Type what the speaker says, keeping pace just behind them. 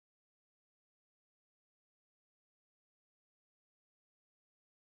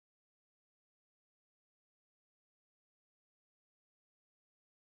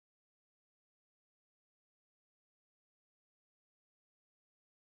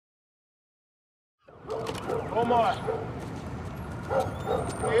Omar.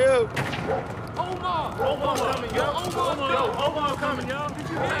 You. Omar! Omar coming, yo. Omar coming, yo. Did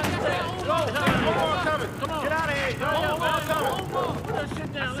you hear that? Omar coming. Come on. Get out of here, yo. Omar coming. Omar! Put that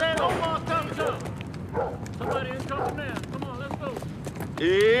shit down. I said Omar coming. Somebody is coming now. Come on, let's go.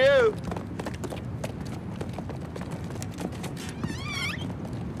 You.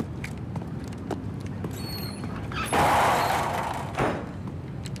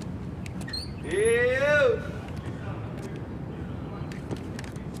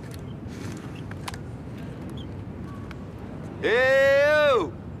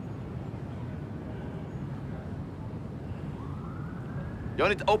 Ew! You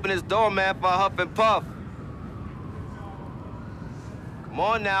need to open this door, man, for a huff and puff. Come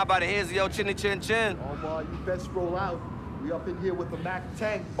on now, by the hairs of your chinny chin chin. Omar, you best roll out. We up in here with the Mac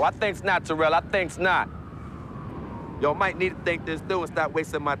 10. Oh, I think's not, Terrell. I think's not. Yo, might need to think this through and stop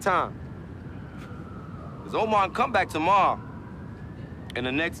wasting my time. Cause Omar can come back tomorrow. And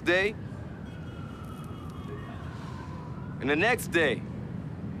the next day. And the next day.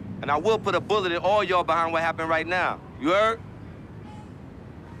 And I will put a bullet in all y'all behind what happened right now. You heard?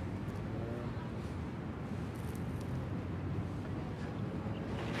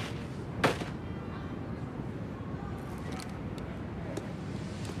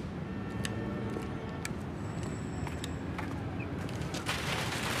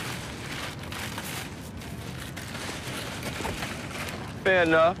 Fair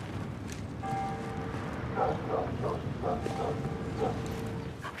enough.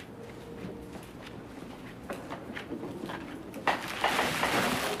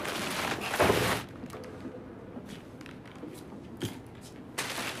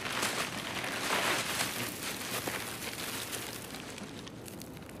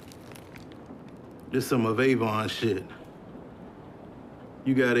 This some of Avon shit.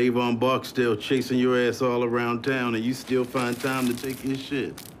 You got Avon Barksdale chasing your ass all around town and you still find time to take his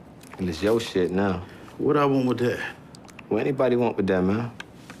shit. And it's your shit now. What I want with that? What anybody want with that, man?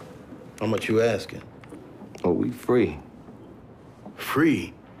 How much you asking? Oh, we free.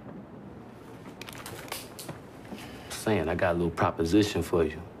 Free? Saying, I got a little proposition for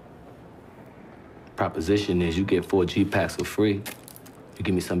you. Proposition is you get 4 G-packs for free. You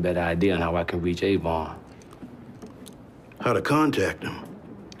give me some better idea on how I can reach Avon. How to contact him?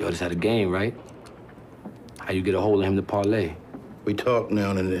 Yo, just had a game, right? How you get a hold of him to parlay? We talk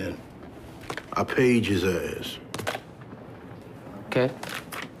now and then. I page his ass. Okay.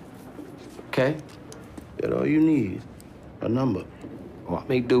 Okay. That's all you need. A number. Well, I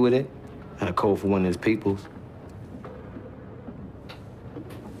make do with it. And a code for one of his peoples.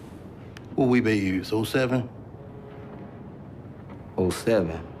 What we may use, 07?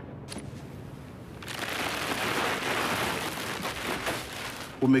 07.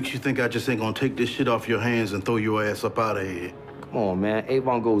 What makes you think I just ain't gonna take this shit off your hands and throw your ass up out of here? Come on, man.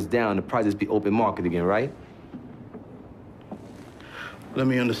 Avon goes down, the prices be open market again, right? Let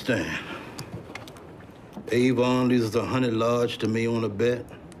me understand. Avon leaves 100 large to me on a bet.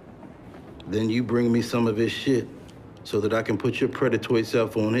 Then you bring me some of his shit so that I can put your predatory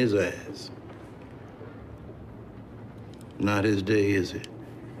self on his ass. Not his day, is it?